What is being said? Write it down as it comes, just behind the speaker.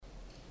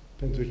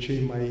pentru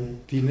cei mai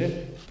tineri,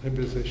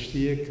 trebuie să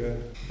știe că,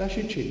 dar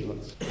și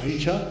ceilalți,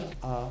 aici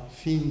a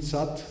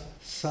ființat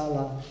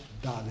Sala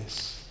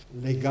Dalles,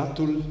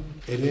 legatul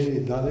Elenei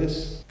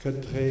Dalles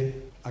către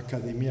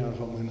Academia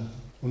Română.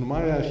 Un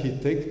mare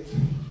arhitect,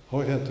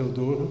 Horea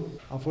Teodoru,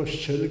 a fost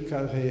cel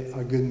care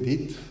a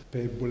gândit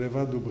pe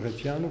Bulevardul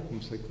Brătianu, cum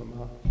se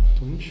chema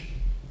atunci,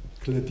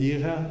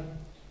 clădirea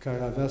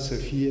care avea să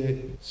fie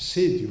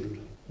sediul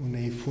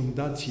unei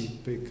fundații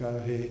pe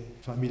care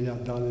familia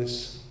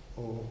Dalles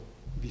o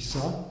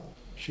visa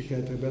și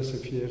care trebuia să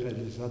fie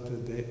realizată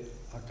de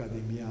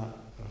Academia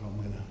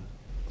Română.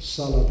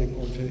 Sala de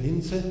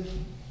conferințe,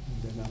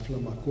 unde ne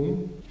aflăm acum,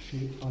 și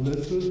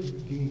alături,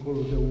 dincolo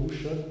de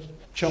ușă,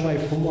 cea mai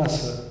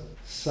frumoasă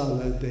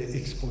sală de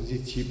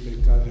expoziții pe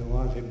care o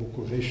are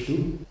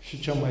Bucureștiul și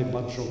cea mai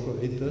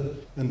batjocorită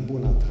în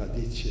buna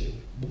tradiție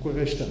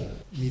bucureșteană,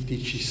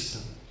 miticistă.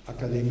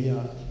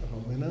 Academia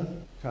Română,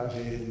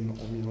 care în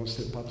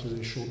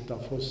 1948 a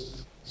fost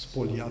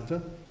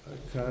spoliată,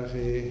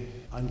 care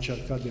a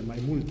încercat de mai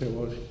multe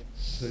ori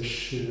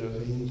să-și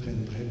reintre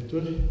în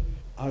drepturi,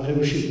 a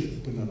reușit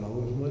până la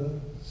urmă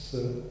să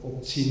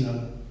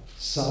obțină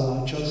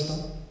sala aceasta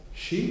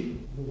și,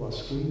 nu vă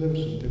ascundem,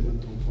 suntem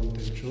într-un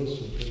contencios,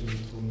 suntem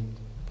într-un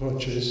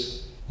proces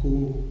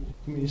cu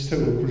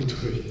Ministerul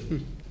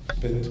Culturii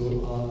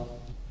pentru a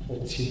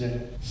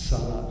obține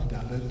sala de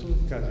alături,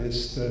 care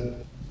este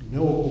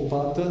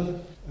neocupată,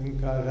 în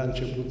care a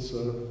început să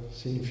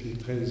se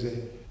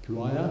infiltreze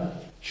ploaia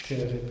și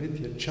care,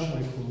 repet, e cea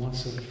mai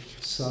frumoasă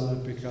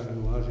sală pe care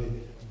o are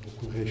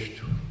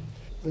Bucureștiul.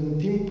 În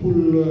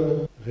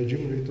timpul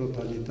regimului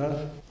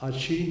totalitar,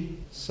 aici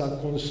s-a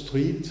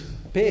construit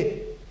pe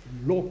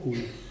locul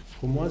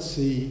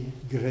frumoasei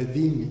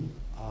grădini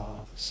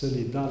a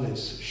Sălii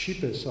Dalles și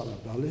pe Sala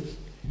Dalles,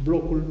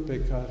 blocul pe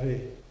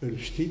care îl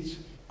știți,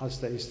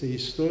 asta este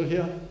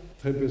istoria,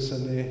 trebuie să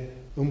ne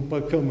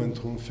împăcăm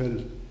într-un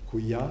fel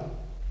cu ea.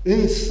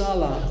 În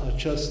sala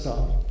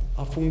aceasta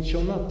a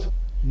funcționat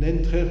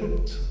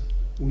neîntrerupt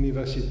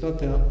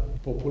Universitatea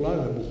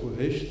Populară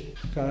București,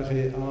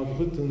 care a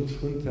avut în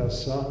fruntea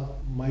sa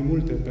mai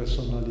multe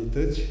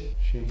personalități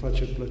și îmi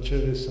face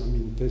plăcere să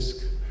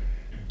amintesc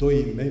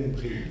doi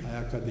membri ai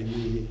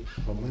Academiei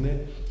Române,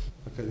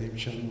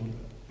 academicianul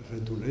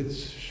Răduleț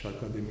și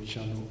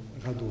academicianul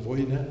Radu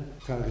Voinea,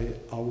 care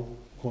au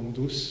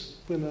condus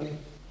până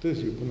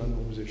târziu, până în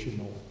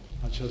 89,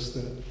 această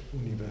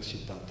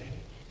universitate.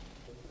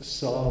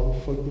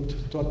 S-au făcut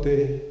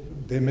toate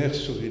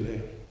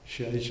demersurile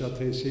și aici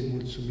trebuie să-i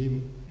mulțumim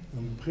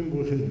în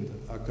primul rând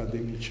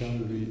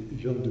academicianului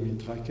Ion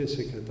Dumitrache,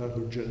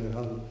 secretarul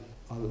general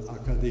al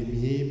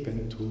Academiei,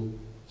 pentru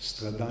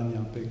strădania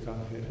pe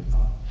care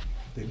a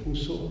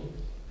depus-o,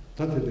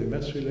 toate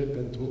demersurile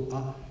pentru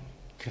a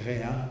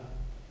crea,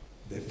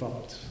 de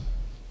fapt,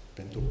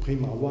 pentru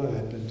prima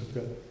oară, pentru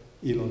că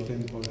ilo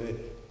tempore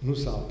nu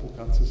s-a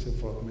apucat să se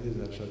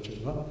formeze așa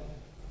ceva,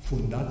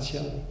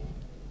 Fundația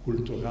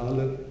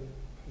Culturală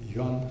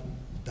Ioan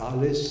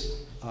Dalles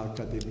a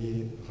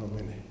Academiei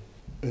Române.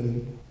 În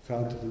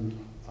cadrul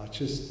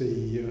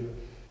acestei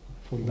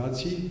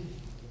fundații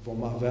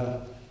vom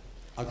avea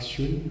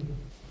acțiuni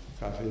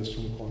care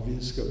sunt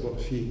convins că vor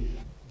fi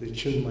de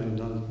cel mai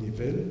înalt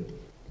nivel.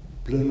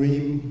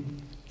 Plănuim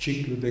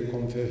ciclul de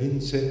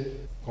conferințe,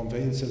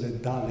 conferințele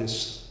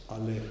Dalles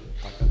ale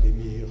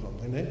Academiei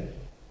Române,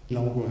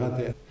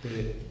 inaugurate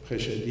de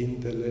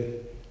președintele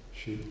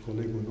și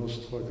colegul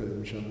nostru,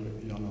 academicianul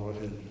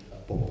Ioan-Aurel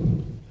Pop.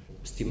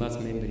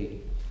 Stimați membri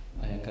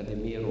ai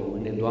Academiei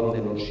Române,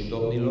 doamnelor și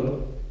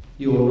domnilor,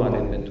 e o onoare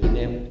pentru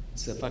mine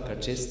să fac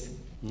acest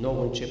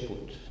nou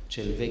început.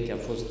 Cel vechi a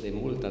fost de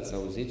mult, ați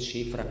auzit,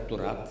 și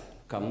fracturat,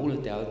 ca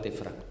multe alte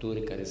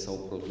fracturi care s-au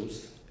produs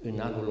în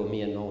anul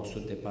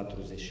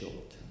 1948.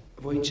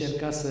 Voi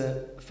încerca să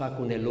fac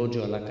un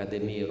elogiu al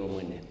Academiei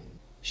Române.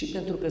 Și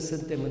pentru că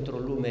suntem într-o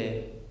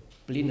lume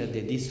plină de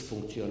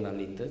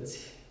disfuncționalități,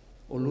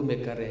 o lume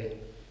care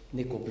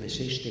ne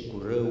copleșește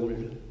cu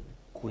răul,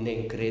 cu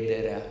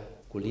neîncrederea,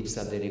 cu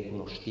lipsa de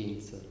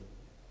recunoștință,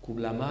 cu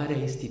blamarea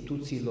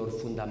instituțiilor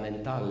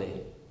fundamentale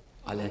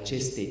ale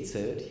acestei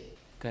țări,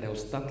 care au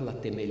stat la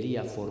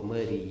temelia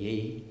formării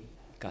ei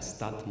ca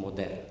stat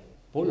modern.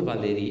 Paul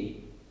Valéry,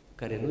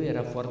 care nu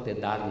era foarte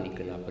darnic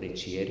în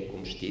aprecieri,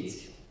 cum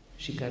știți,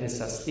 și care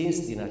s-a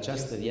stins din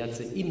această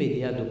viață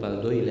imediat după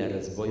al doilea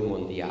război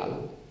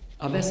mondial,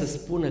 avea să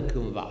spună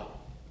cândva,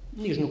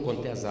 nici nu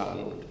contează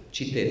anul,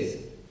 citez: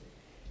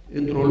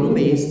 într-o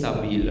lume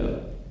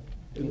instabilă,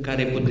 în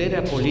care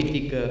puterea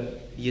politică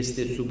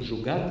este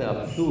subjugată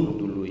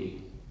absurdului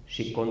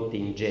și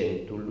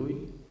contingentului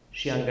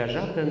și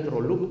angajată într-o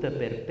luptă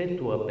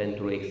perpetuă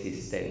pentru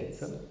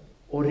existență,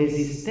 o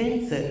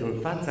rezistență în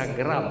fața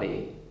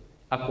grabei,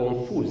 a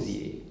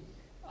confuziei,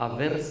 a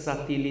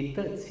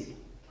versatilității,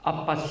 a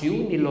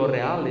pasiunilor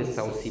reale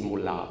sau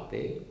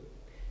simulate,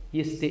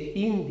 este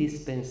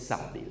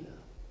indispensabilă.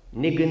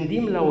 Ne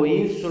gândim la o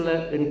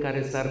insulă în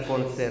care s-ar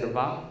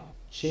conserva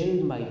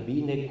cel mai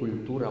bine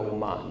cultura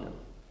umană.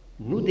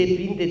 Nu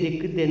depinde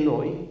decât de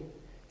noi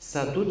să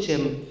aducem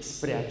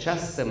spre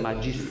această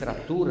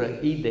magistratură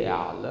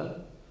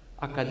ideală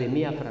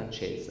Academia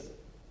franceză.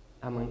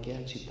 Am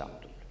încheiat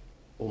citatul.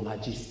 O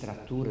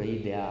magistratură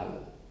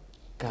ideală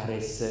care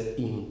să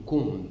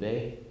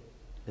incumbe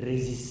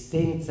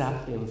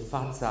rezistența în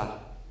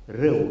fața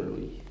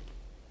răului.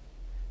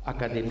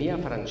 Academia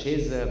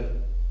franceză,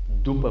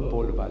 după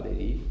Paul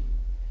Valéry,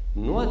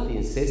 nu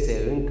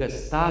atinsese încă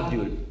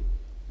stadiul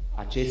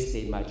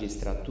acestei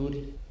magistraturi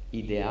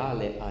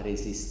ideale a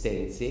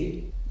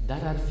rezistenței,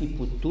 dar ar fi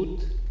putut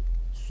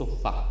să o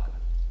facă.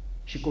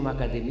 Și cum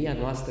Academia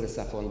noastră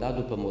s-a fondat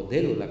după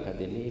modelul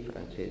Academiei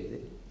franceze,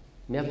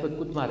 mi-a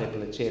făcut mare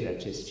plăcere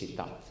acest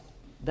citat.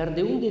 Dar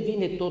de unde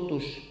vine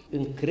totuși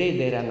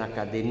încrederea în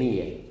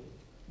Academie?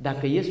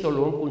 Dacă e să o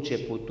luăm cu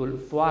începutul,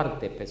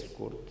 foarte pe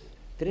scurt,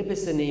 trebuie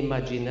să ne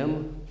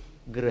imaginăm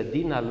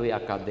grădina lui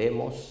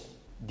Academos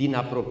din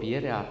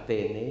apropierea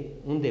Atenei,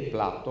 unde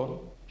Platon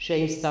și-a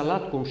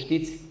instalat, cum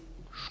știți,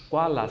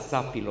 școala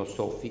sa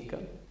filosofică,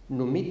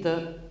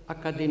 numită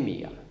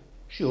Academia,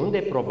 și unde,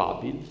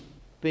 probabil,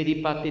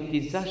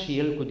 peripatetiza și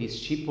el cu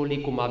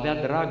discipolii, cum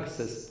avea drag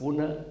să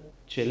spună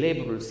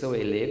celebrul său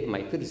elev,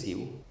 mai târziu,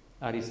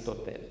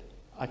 Aristotel.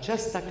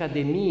 Această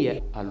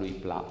Academie a lui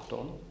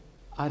Platon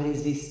a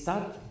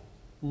rezistat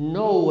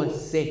 9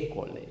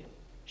 secole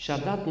și a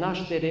dat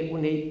naștere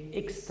unei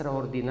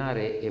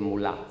extraordinare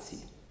emulații.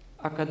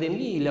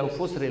 Academiile au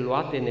fost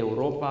reluate în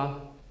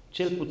Europa,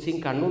 cel puțin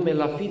ca nume,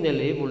 la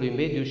finele evului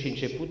mediu și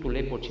începutul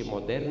epocii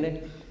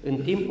moderne, în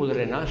timpul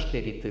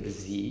renașterii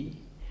târzii,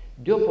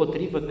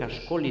 deopotrivă ca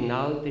școli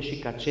înalte și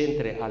ca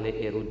centre ale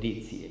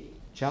erudiției.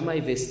 Cea mai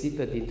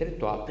vestită dintre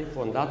toate,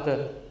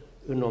 fondată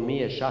în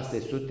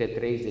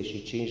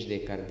 1635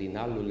 de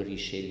cardinalul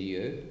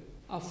Richelieu,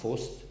 a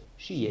fost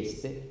și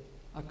este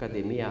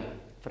Academia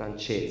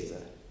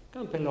franceză.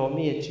 Cam pe la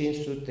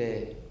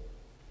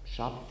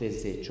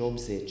 1570,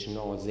 80,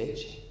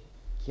 90,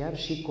 chiar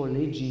și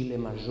colegiile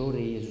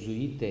majore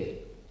iezuite,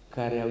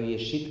 care au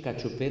ieșit ca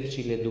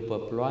ciupercile după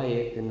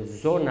ploaie în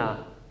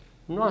zona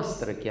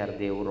noastră chiar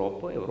de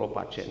Europa,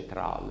 Europa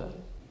Centrală,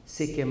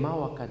 se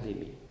chemau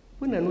academii.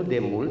 Până nu de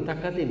mult,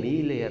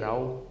 academiile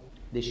erau,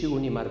 deși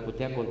unii m-ar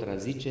putea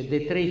contrazice, de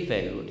 3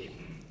 feluri.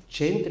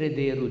 Centre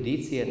de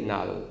erudiție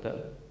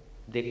înaltă,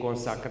 de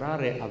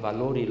consacrare a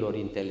valorilor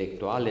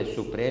intelectuale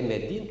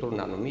supreme dintr-un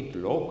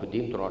anumit loc,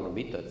 dintr-o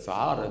anumită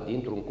țară,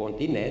 dintr-un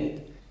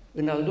continent.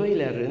 În al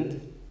doilea rând,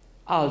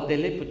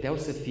 altele puteau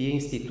să fie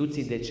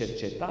instituții de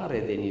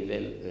cercetare de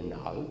nivel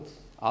înalt,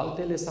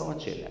 altele sau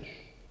aceleași.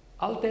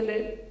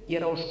 Altele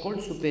erau școli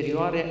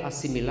superioare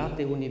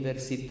asimilate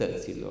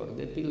universităților.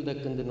 De pildă,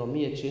 când în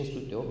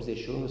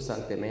 1581 s-a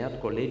întemeiat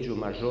Colegiul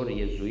Major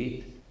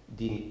Iezuit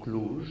din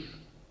Cluj,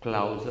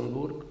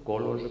 Klausenburg,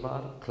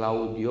 Kolozsvár,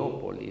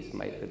 Claudiopolis,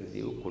 mai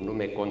târziu, cu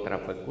nume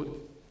contrafăcut,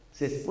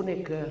 se spune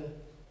că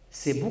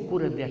se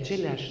bucură de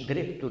aceleași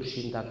drepturi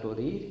și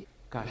îndatoriri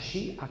ca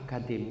și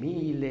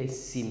academiile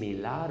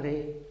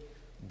similare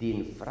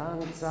din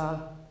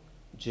Franța,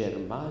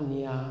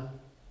 Germania,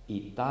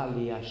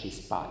 Italia și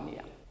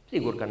Spania.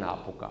 Sigur că n-a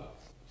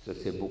apucat să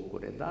se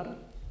bucure, dar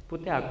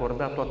putea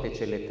acorda toate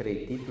cele 3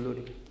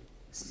 titluri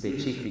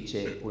specifice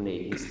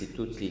unei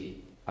instituții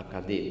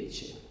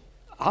academice.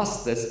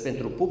 Astăzi,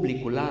 pentru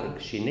publicul larg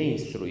și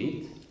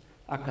neinstruit,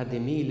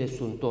 academiile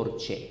sunt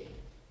orice,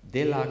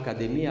 de la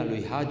Academia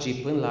lui Hagi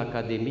până la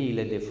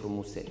academiile de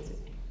frumusețe.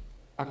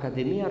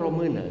 Academia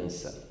Română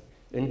însă,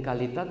 în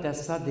calitatea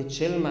sa de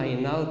cel mai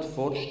înalt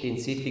for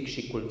științific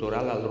și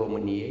cultural al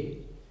României,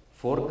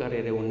 for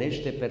care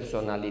reunește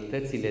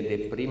personalitățile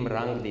de prim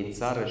rang din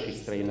țară și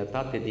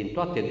străinătate din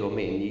toate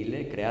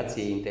domeniile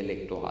creației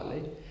intelectuale,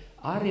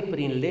 are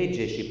prin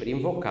lege și prin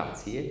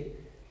vocație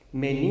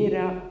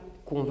menirea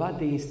cumva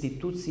de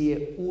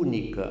instituție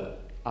unică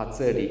a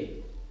țării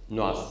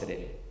noastre.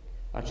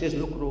 Acest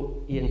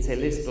lucru e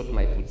înțeles tot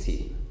mai puțin.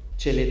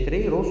 Cele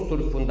 3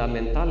 rosturi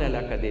fundamentale ale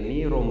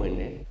Academiei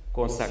Române,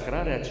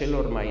 consacrarea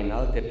celor mai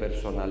înalte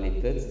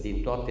personalități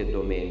din toate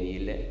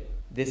domeniile,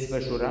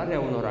 desfășurarea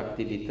unor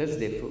activități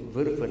de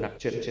vârf în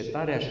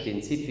cercetarea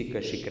științifică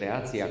și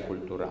creația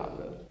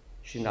culturală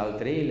și, în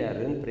al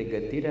 3-lea rând,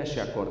 pregătirea și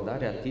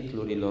acordarea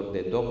titlurilor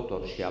de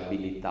doctor și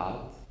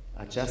abilitat.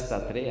 Această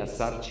a 3-a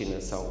sarcină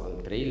sau al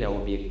 3-lea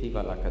obiectiv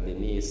al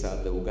Academiei s-a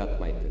adăugat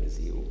mai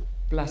târziu,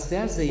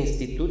 plasează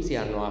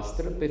instituția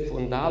noastră pe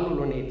fundalul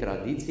unei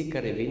tradiții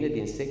care vine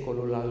din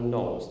secolul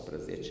al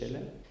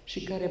XIX-lea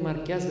și care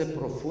marchează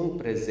profund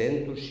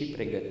prezentul și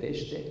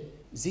pregătește,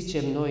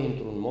 zicem noi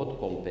într-un mod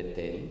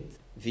competent,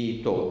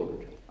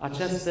 viitorul.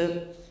 Această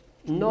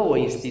nouă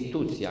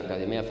instituție,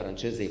 Academia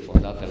franceză,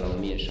 fondată la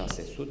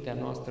 1600, a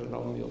noastră la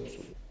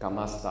 1800. Cam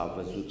asta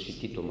a văzut și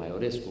Titu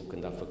Maiorescu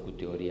când a făcut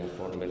teoria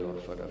formelor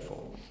fără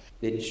formă.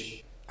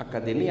 Deci,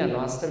 Academia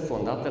noastră,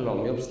 fondată la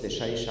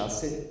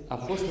 1866, a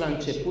fost la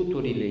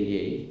începuturile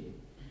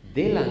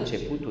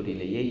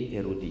ei,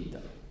 erudită,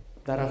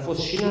 dar a fost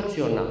și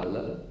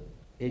națională,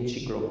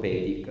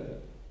 enciclopedică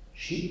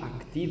și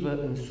activă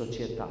în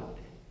societate.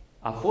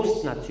 A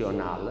fost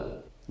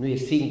națională, Nu e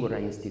singura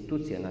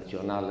instituție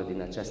națională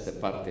din această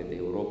parte de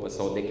Europa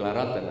sau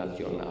declarată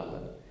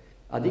națională,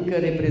 adică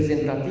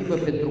reprezentativă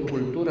pentru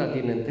cultura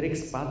din întreg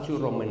spațiul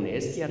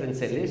românesc, iar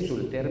înțelesul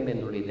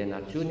termenului de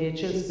națiune e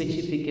cel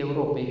specific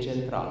Europei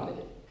Centrale,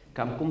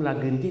 cam cum l-a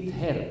gândit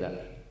Herder.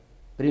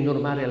 Prin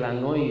urmare, la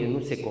noi nu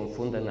se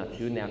confundă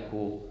națiunea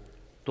cu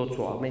toți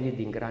oamenii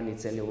din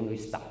granițele unui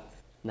stat.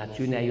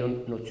 Națiunea e o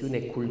noțiune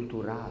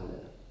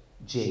culturală,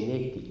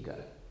 genetică,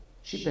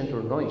 și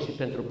pentru noi, și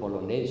pentru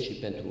polonezi, și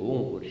pentru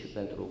unguri, și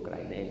pentru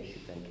ucraineni, și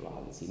pentru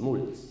alții,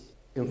 mulți.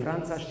 În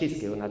Franța știți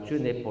că e o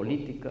națiune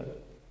politică.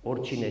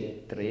 Oricine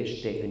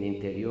trăiește în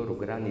interiorul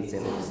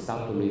granițelor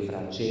statului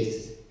francez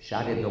și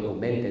are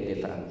documente de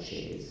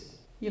francez,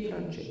 e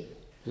francez.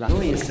 La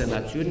noi însă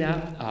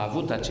națiunea a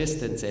avut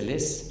acest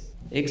înțeles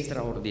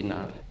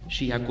extraordinar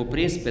și i-a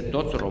cuprins pe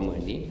toți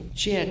românii,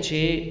 ceea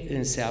ce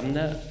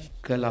înseamnă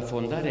că la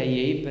fondarea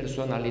ei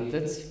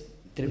personalități,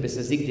 trebuie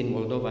să zic din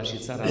Moldova și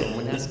țara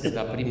românească,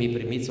 dar primii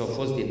primiți au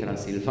fost din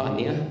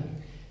Transilvania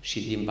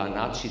și din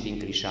Banat și din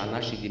Crișana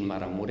și din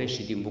Maramureș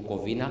și din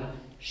Bucovina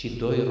și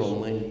 2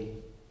 români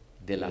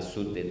de la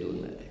sud de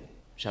Dunăre.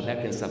 Și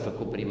abia când s-a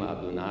făcut prima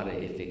adunare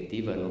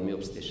efectivă, în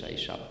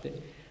 1867,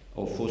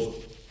 au fost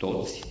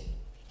toți,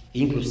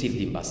 inclusiv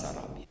din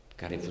Basarabia,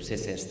 care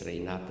fusese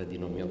înstrăinată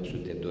din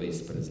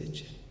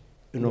 1812.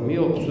 În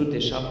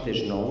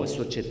 1879,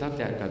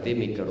 Societatea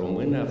Academică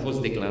Română a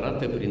fost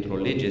declarată printr-o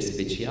lege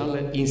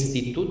specială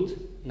Institut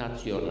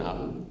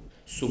Național,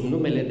 sub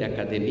numele de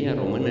Academia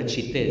Română,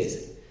 citez,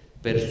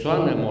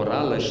 persoană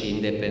morală și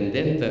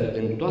independentă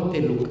în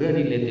toate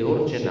lucrările de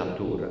orice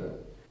natură,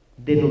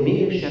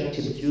 denumire și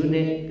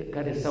accepțiune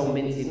care s-au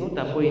menținut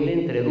apoi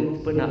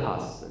neîntrerupt până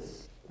astăzi,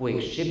 cu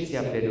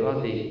excepția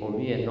perioadei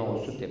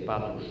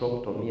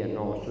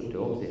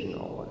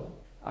 1948-1989.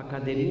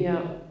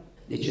 Academia,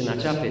 deci în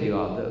acea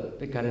perioadă,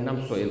 pe care n-am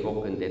să o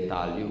evoc în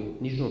detaliu,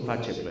 nici nu-mi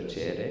face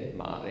plăcere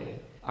mare,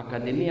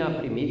 Academia a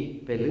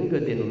primit, pe lângă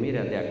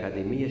denumirea de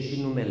Academie,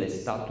 și numele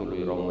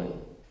statului român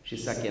și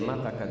s-a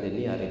chemat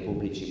Academia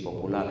Republicii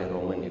Populare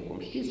Române, cum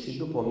știți, și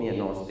după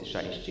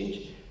 1965,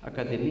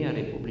 Academia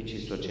Republicii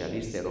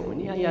Socialiste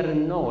România, iar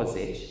în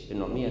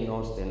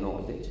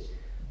 1990,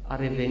 a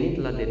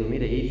revenit la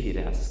denumirea ei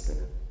firească,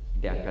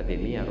 de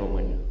Academia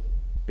Română.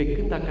 Pe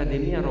când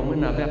Academia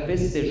Română avea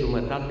peste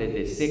jumătate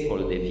de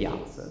secol de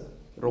viață,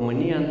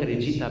 România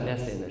întregită abia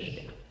se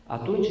năștea.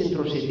 Atunci,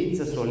 într-o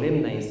ședință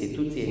solemnă a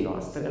instituției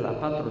noastre, la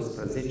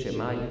 14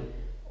 mai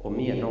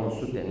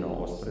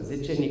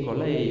 1919,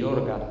 Nicolae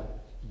Iorga,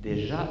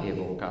 deja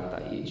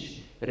evocat aici,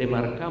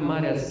 remarca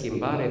marea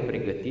schimbare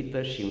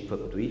pregătită și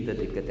înfăptuită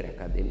de către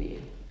Academie.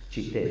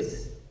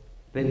 Citez: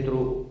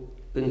 pentru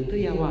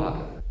întâia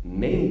oară,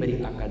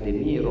 membrii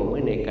Academiei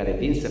Române care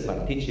vin să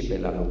participe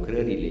la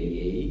lucrările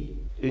ei,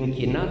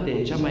 închinate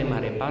în cea mai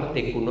mare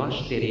parte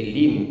cunoașterii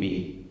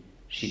limbii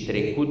și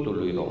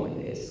trecutului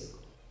românesc,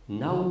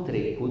 n-au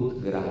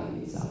trecut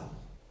granița.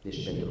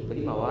 Deci pentru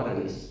prima oară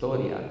în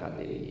istoria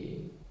Academiei,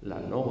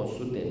 la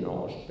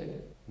 919,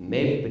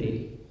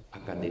 membrii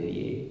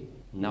Academiei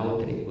n-au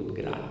trecut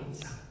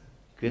granița.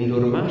 Când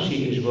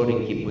urmașii își vor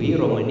închipui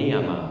România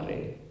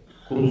mare,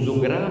 cum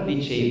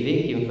zugravii cei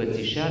vechi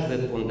înfățișează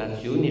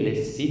fundațiunile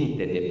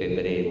sfinte de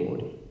pe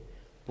vremuri,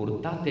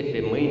 purtate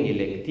pe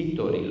mâinile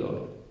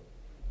ctitorilor,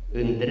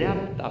 în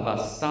dreapta va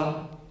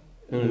sta,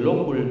 în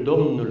locul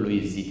Domnului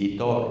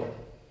ziditor,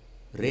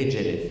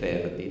 regele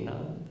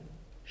Ferdinand,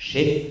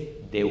 șef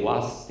de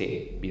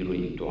oaste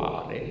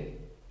biruitoare,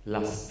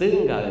 la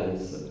stânga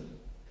însă,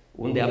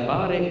 unde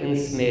apare în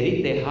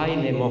smerite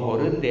haine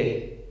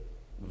mohorâte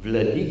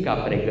vlădica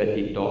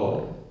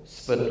pregătitor,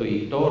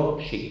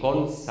 sfătuitor și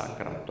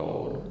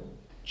consacrator,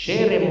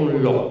 cerem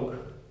un loc,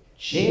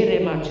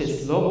 cerem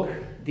acest loc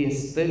din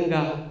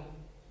stânga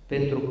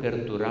pentru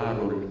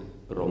cărturarul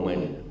român,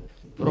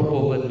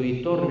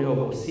 propovăduitor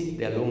neobosit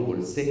de-a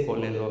lungul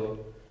secolelor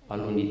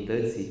al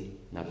unității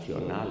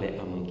naționale,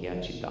 am încheiat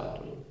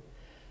citatul.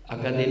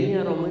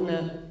 Academia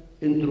Română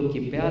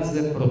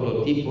întruchipează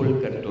prototipul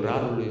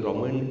cărturarului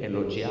român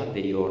elogiat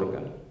de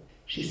Iorga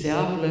și se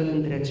află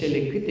între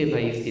acele câteva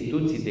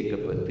instituții de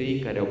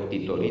căpătâi care au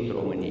ctitorit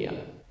România.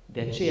 De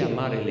aceea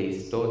marele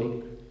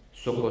istoric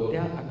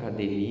socotea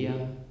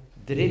Academia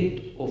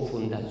drept o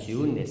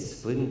fundațiune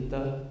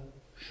sfântă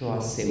și o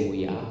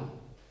asemuia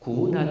cu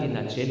una din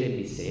acele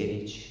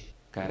biserici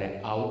care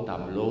au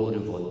tablouri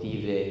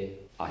votive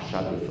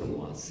așa de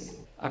frumoase.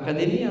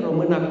 Academia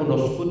Română a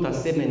cunoscut,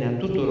 asemenea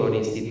tuturor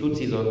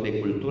instituțiilor de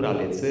cultură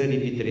ale țării,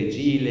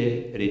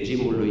 vitregiile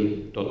regimului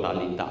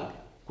totalitar,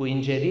 cu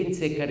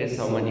ingerințe care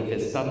s-au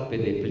manifestat pe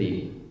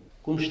deplin.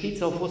 Cum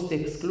știți, au fost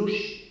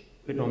excluși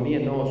în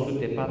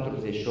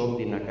 1948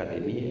 din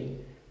Academie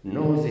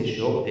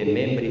 98 de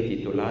membri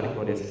titulari,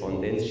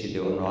 corespondenți și de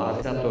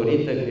onoare,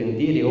 datorită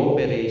gândirii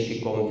operei și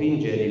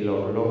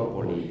convingerilor lor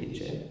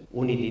politice.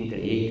 Unii dintre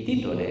ei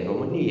ctitori ai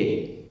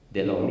României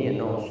de la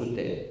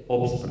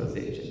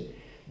 1918,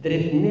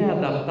 drept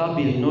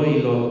neadaptabil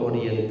noilor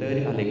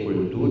orientări ale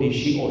culturii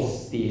și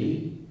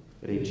ostili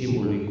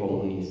regimului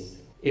comunist.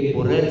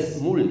 epurări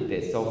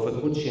multe s-au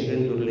făcut și în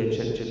rândurile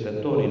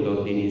cercetătorilor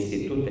din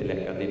institutele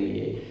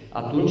Academiei.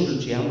 Atunci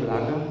Lucian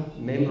Blaga,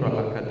 membru al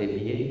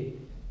Academiei,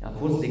 a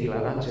fost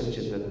declarat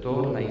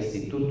cercetător la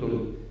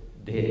Institutul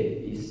de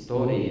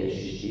Istorie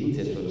și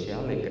Științe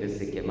Sociale, care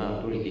se chema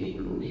atunci din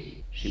Cluj,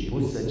 și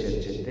pus să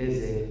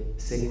cerceteze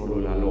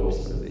secolul al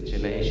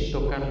XVIII-lea. A ieșit o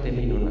carte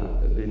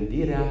minunată,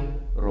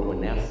 Gândirea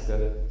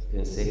românească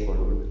în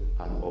secolul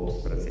al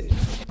XVIII-lea.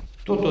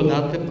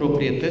 Totodată,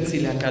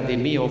 proprietățile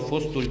Academiei au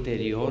fost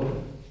ulterior,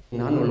 în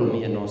anul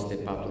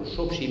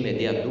 1948 și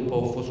imediat după,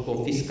 au fost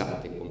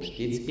confiscate, cum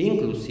știți,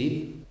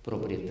 inclusiv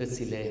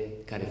proprietățile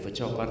care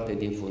făceau parte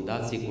din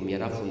fundații, cum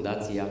era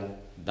Fundația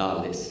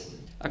Dalles.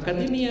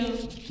 Academia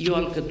e o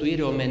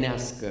alcătuire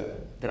omenească,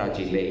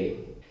 dragii mei,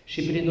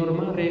 și prin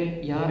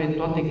urmare ea are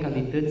toate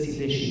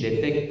calitățile și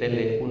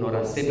defectele unor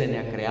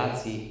asemenea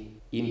creații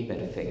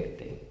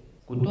imperfecte.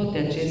 Cu toate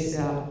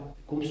acestea,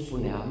 cum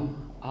spuneam,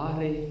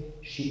 are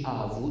și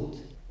a avut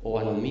o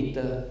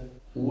anumită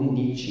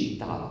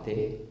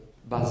unicitate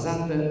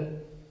bazată,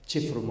 ce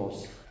frumos,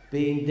 pe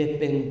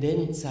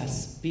independența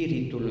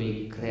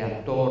spiritului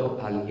creator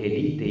al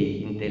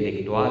elitei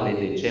intelectuale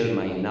de cel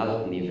mai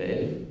înalt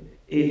nivel,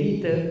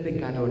 elită pe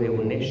care o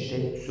reunește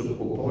sub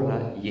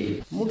cupola ei.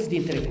 Mulți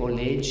dintre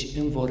colegi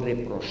îmi vor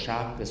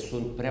reproșa că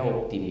sunt prea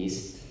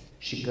optimist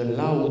și că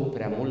laud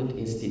prea mult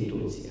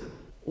instituția.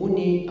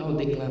 Unii au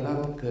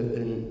declarat că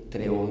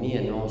între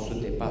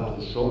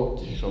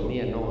 1948 și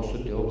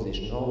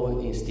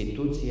 1989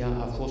 instituția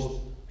a fost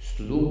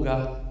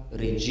sluga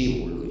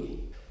regimului,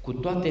 cu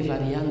toate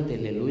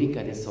variantele lui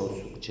care s-au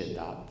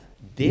succedat,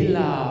 de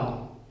la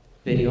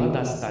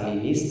perioada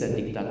stalinistă,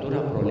 dictatura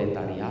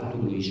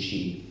proletariatului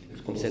și,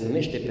 cum se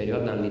numește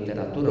perioada în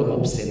literatură,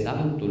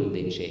 obsedantul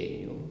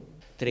deceniu,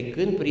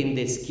 trecând prin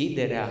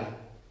Deschiderea,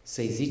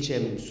 să-i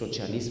zicem,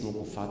 socialismul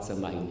cu față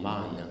mai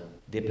umană,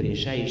 de prin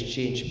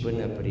 65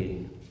 până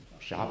prin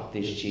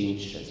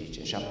 75, să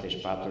zicem,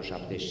 74,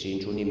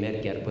 75, unii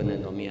merg chiar până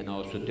în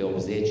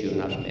 1980, eu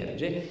n-aș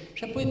merge,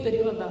 și apoi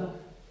perioada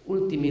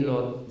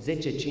ultimilor 10-15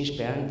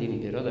 ani din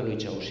perioada lui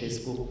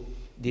Ceaușescu,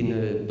 din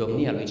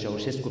domnia lui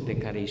Ceaușescu pe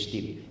care îi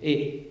știm.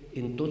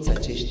 În toți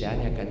acești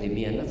ani,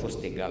 Academia n-a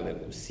fost egală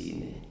cu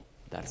sine,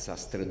 dar s-a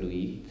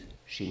străduit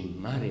și în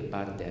mare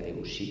parte a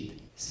reușit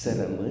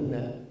să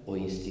rămână o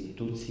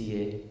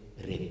instituție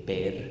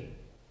reper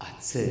a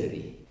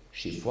țării.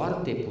 Și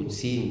foarte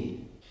puțini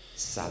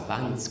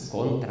savanți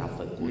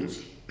contrafăcuți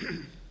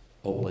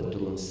au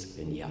pătruns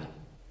în ea.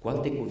 Cu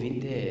alte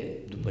cuvinte,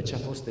 după ce a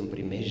fost în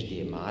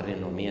primejdie mare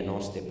în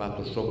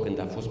 1948, când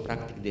a fost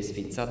practic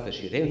desfințată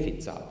și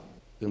reînființată,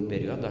 în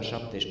perioada 74-89,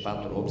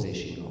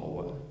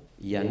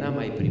 ea n-a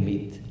mai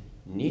primit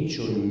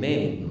niciun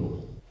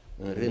membru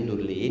în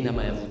rândurile ei, n-a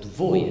mai avut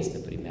voie să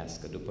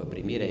primească, după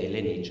primirea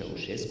Elenei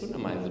Ceaușescu, n-a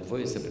mai avut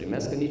voie să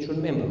primească niciun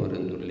membru în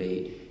rândurile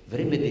ei,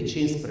 vreme de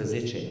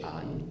 15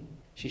 ani.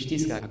 Și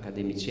știți că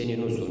academicienii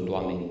nu sunt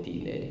oameni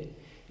tineri,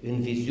 în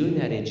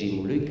viziunea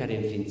regimului care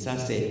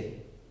înființase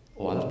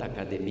o altă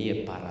academie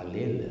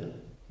paralelă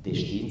de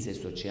științe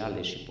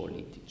sociale și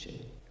politice,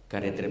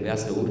 care trebuia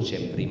să urce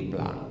în prim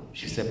plan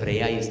și să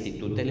preia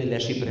institutele, le-a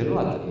și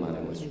preluat în mare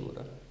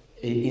măsură.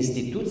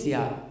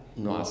 Instituția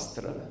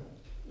noastră,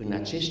 în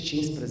acești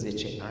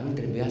 15 ani,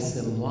 trebuia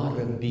să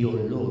moară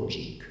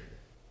biologic,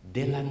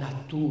 de la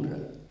natură,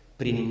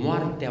 prin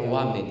moartea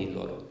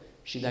oamenilor.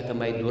 Și dacă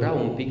mai dura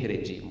un pic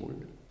regimul,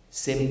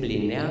 se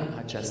împlinea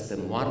această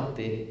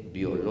moarte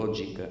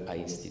biologică a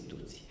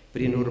instituției.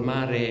 Prin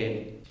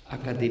urmare,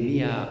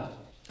 Academia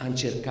a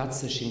încercat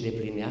să-și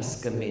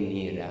îndeplinească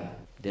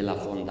menirea de la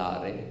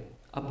fondare,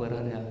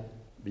 apărarea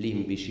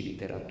limbii și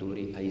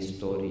literaturii, a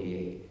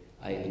istoriei,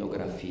 a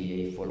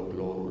etnografiei,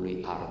 folclorului,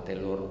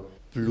 artelor,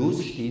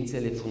 plus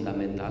științele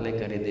fundamentale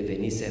care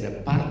deveniseră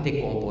parte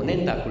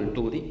componentă a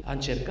culturii, a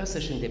încercat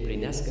să-și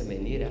îndeplinească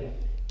menirea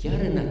chiar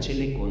în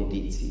acele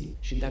condiții.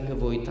 Și dacă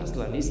vă uitați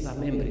la lista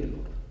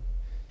membrilor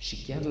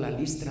și chiar la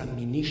lista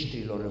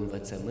miniștrilor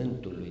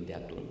învățământului de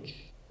atunci,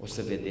 o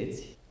să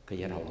vedeți că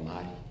erau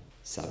mari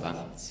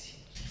savanți.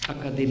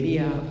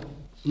 Academia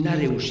n-a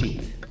reușit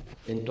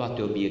în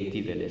toate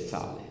obiectivele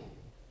sale.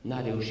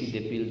 N-a reușit, de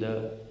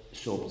pildă,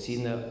 să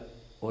obțină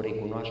o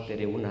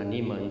recunoaștere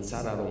unanimă în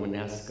țara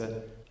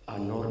românească a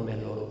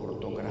normelor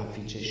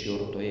ortografice și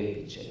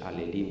ortoepice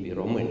ale limbii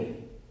române,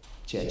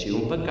 ceea ce e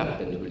un păcat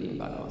pentru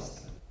limba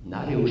noastră.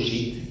 N-a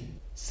reușit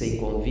să-i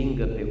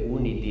convingă pe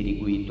unii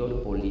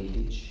diriguitori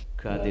politici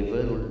că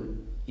adevărul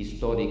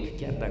istoric,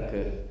 chiar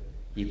dacă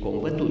e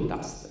combătut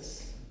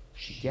astăzi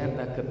și chiar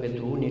dacă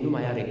pentru unii nu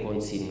mai are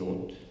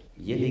conținut,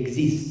 el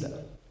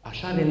există,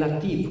 așa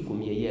relativ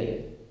cum e el,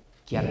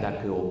 chiar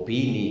dacă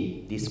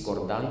opinii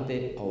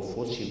discordante au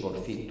fost și vor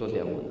fi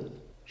totdeauna.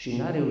 Și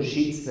n-a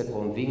reușit să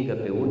convingă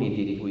pe unii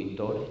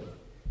diriguitori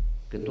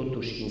că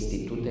totuși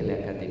institutele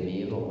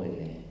Academiei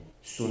Române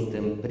sunt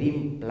în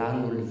prim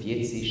planul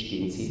vieții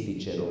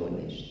științifice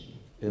românești.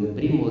 În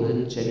primul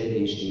rând cele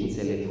din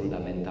științele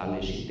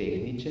fundamentale și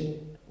tehnice,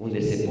 unde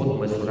se pot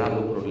măsura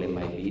lucrurile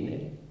mai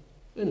bine,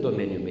 în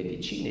domeniul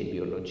medicinei,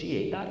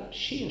 biologiei, dar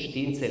și în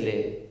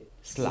științele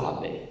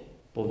slabe,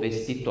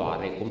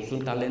 povestitoare, cum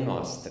sunt ale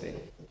noastre,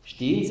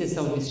 științe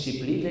sau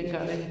discipline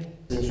care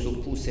sunt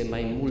supuse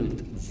mai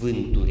mult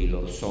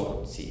vânturilor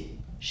sorții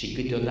și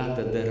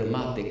câteodată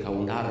dărâmate ca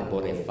un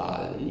arbore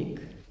falnic,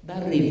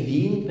 dar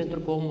revin pentru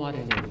că omul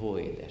are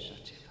nevoie de așa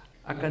ceva.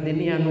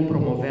 Academia nu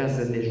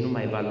promovează deci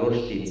numai valori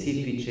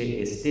științifice,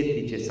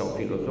 estetice sau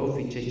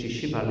filozofice, ci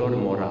și valori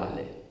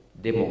morale,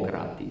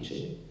 democratice,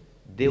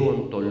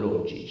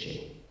 deontologice.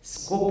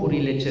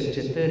 Scopurile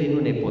cercetării nu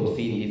ne pot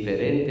fi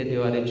indiferente,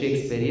 deoarece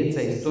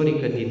experiența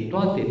istorică din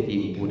toate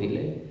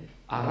timpurile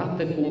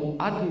arată cum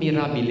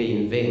admirabile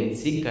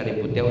invenții care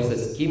puteau să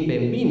schimbe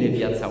în bine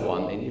viața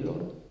oamenilor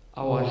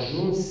au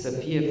ajuns să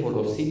fie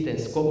folosite în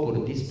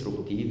scopuri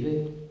destructive,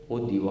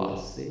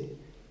 odioase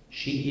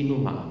și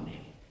inumane.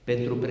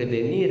 Pentru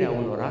prevenirea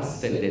unor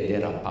astfel de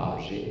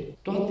derapaje,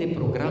 toate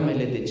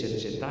programele de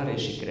cercetare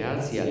și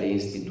creație ale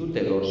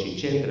institutelor și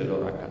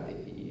centrelor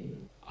Academiei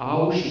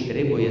au și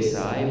trebuie să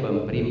aibă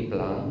în prim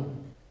plan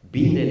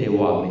binele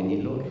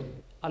oamenilor,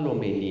 al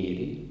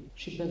omenirii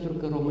și pentru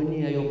că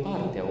România e o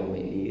parte a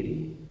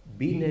omenirii,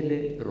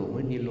 binele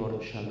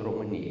românilor și al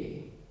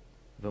României.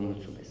 Vă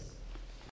mulțumesc!